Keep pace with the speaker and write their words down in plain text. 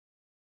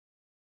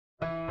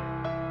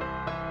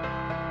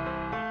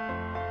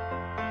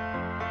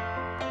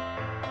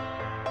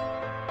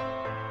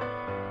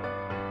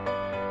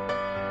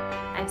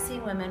I've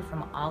seen women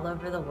from all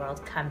over the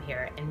world come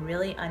here and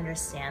really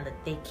understand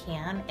that they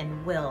can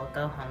and will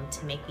go home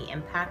to make the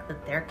impact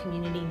that their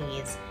community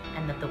needs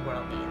and that the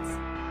world needs.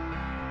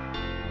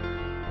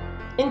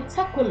 In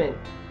TechWomen,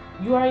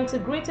 you are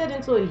integrated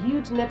into a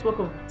huge network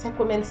of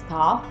TechWomen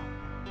staff,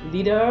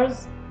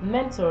 leaders,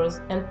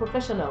 mentors, and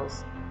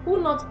professionals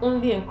who not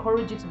only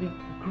encourage you to be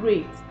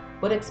great,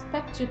 but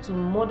expect you to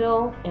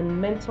model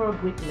and mentor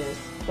greatness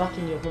back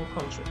in your home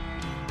country.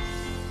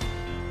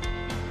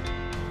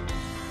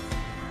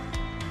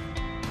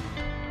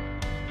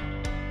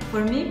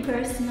 For me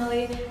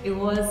personally, it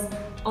was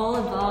all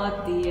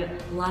about the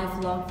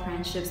lifelong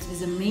friendships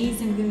with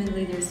amazing women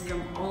leaders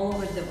from all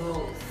over the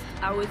world.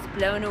 I was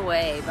blown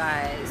away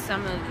by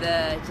some of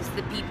the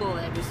people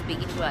that were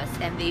speaking to us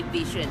and their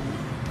vision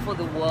for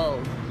the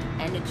world.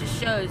 And it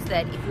just shows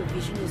that if your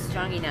vision is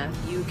strong enough,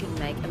 you can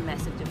make a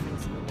massive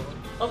difference in the world.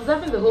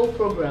 Observing the whole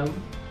program,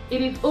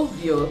 it is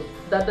obvious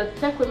that the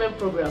TechWomen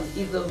program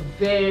is a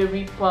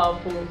very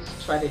powerful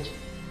strategy.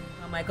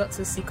 I got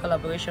to see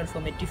collaboration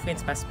from a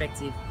different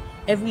perspective.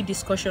 Every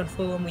discussion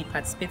forum we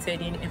participated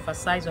in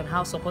emphasized on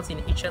how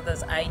supporting each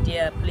other's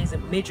idea plays a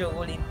major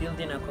role in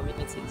building our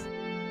communities.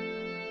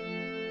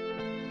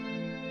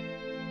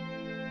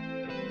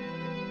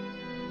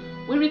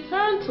 We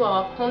return to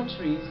our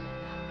countries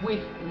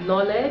with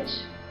knowledge,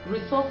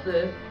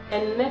 resources,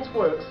 and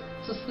networks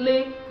to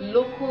slay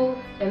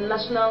local and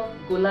national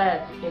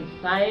Goliaths in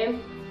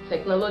science,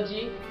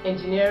 technology,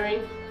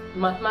 engineering,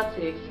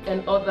 mathematics,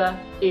 and other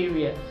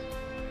areas.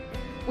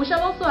 We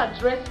shall also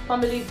address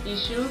family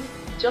issues,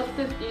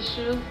 justice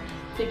issues,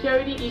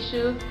 security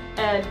issues,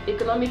 and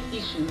economic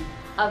issues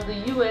as the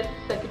U.S.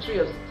 Secretary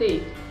of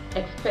State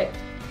expects.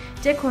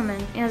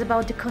 TechWomen is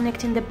about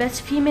connecting the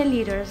best female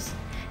leaders,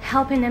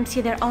 helping them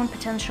see their own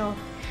potential,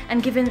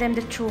 and giving them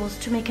the tools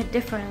to make a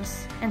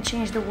difference and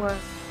change the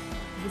world.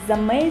 This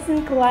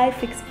amazing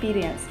life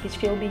experience which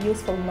will be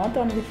useful not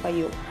only for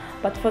you,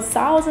 but for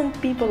thousands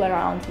of people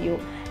around you,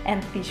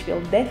 and which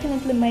will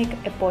definitely make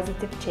a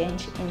positive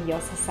change in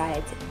your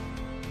society.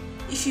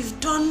 If you've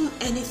done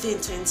anything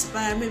to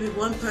inspire maybe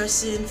one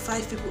person,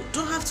 5 people,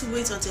 don't have to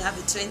wait until you have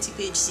a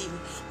 20-page CV.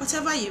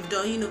 Whatever you've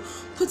done,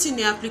 put in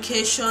the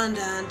application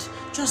and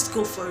just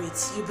go for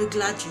it. You'll be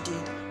glad you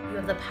did. You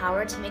have the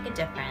power to make a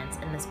difference,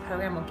 and this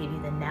program will give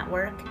you the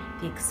network,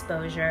 the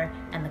exposure,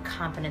 and the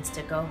confidence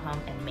to go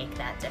home and make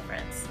that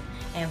difference.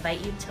 I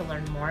invite you to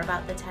learn more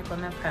about the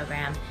TechWomen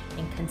program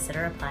and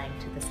consider applying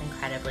to this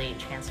incredibly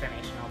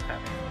transformational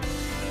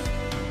program.